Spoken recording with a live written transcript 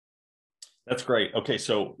That's great. Okay,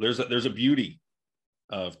 so there's a beauty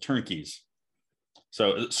of turnkeys.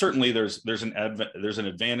 So certainly there's an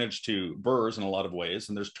advantage to BRRRRs in a lot of ways,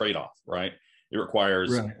 and there's trade-off, right? It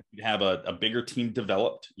requires Right. you to have a bigger team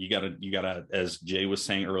developed. You gotta, as Jay was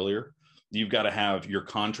saying earlier, you've got to have your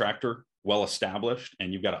contractor well established,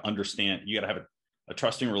 and you've got to understand. You got to have a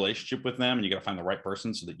trusting relationship with them, and you got to find the right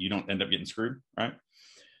person so that you don't end up getting screwed, right?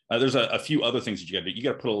 There's a few other things that you got to do. You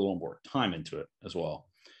got to put a little more time into it as well.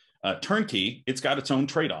 Turnkey, it's got its own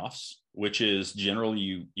trade-offs, which is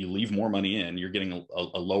generally you leave more money in, you're getting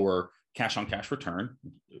a lower cash on cash return,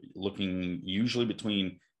 looking usually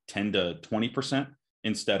between 10 to 20%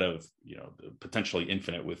 instead of potentially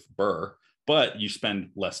infinite with BRRRR, but you spend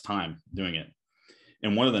less time doing it.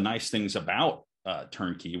 And one of the nice things about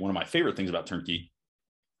turnkey, one of my favorite things about turnkey,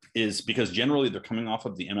 is because generally they're coming off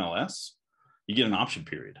of the MLS, you get an option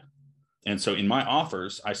period. And so in my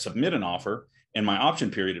offers, I submit an offer, and my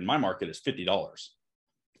option period in my market is $50.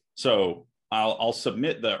 So I'll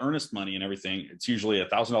submit the earnest money and everything. It's usually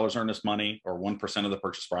 $1,000 earnest money or 1% of the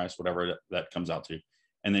purchase price, whatever that comes out to,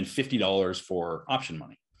 and then $50 for option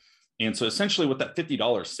money. And so essentially what that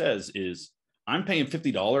 $50 says is I'm paying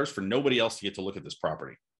 $50 for nobody else to get to look at this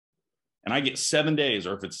property. And I get 7 days,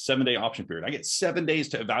 or if it's a 7-day option period, I get 7 days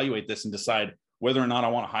to evaluate this and decide whether or not I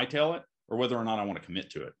want to hightail it or whether or not I want to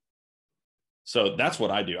commit to it. So that's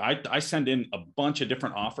what I do. I send in a bunch of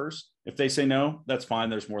different offers. If they say no, that's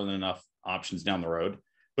fine. There's more than enough options down the road.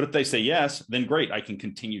 But if they say yes, then great. I can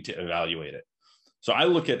continue to evaluate it. So I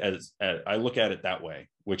look at it that way,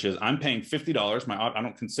 which is I'm paying $50. I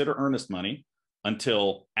don't consider earnest money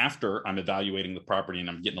until after I'm evaluating the property and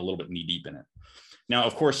I'm getting a little bit knee deep in it. Now,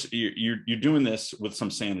 of course, you're doing this with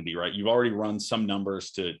some sanity, right? You've already run some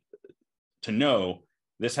numbers to know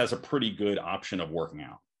this has a pretty good option of working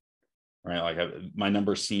out. Right? Like my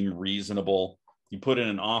numbers seem reasonable. You put in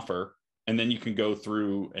an offer, and then you can go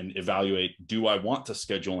through and evaluate, do I want to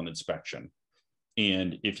schedule an inspection?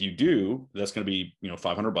 And if you do, that's going to be,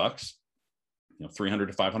 $500, $300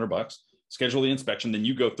 to $500, schedule the inspection. Then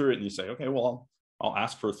you go through it and you say, okay, well, I'll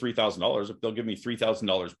ask for $3,000. If they'll give me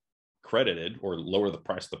 $3,000 credited or lower the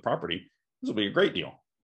price of the property, this will be a great deal.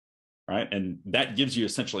 Right? And that gives you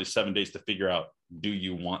essentially 7 days to figure out, do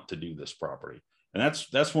you want to do this property? And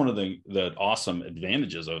that's one of the awesome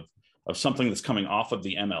advantages of something that's coming off of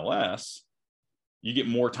the MLS. You get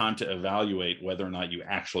more time to evaluate whether or not you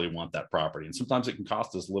actually want that property. And sometimes it can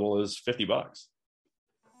cost as little as $50.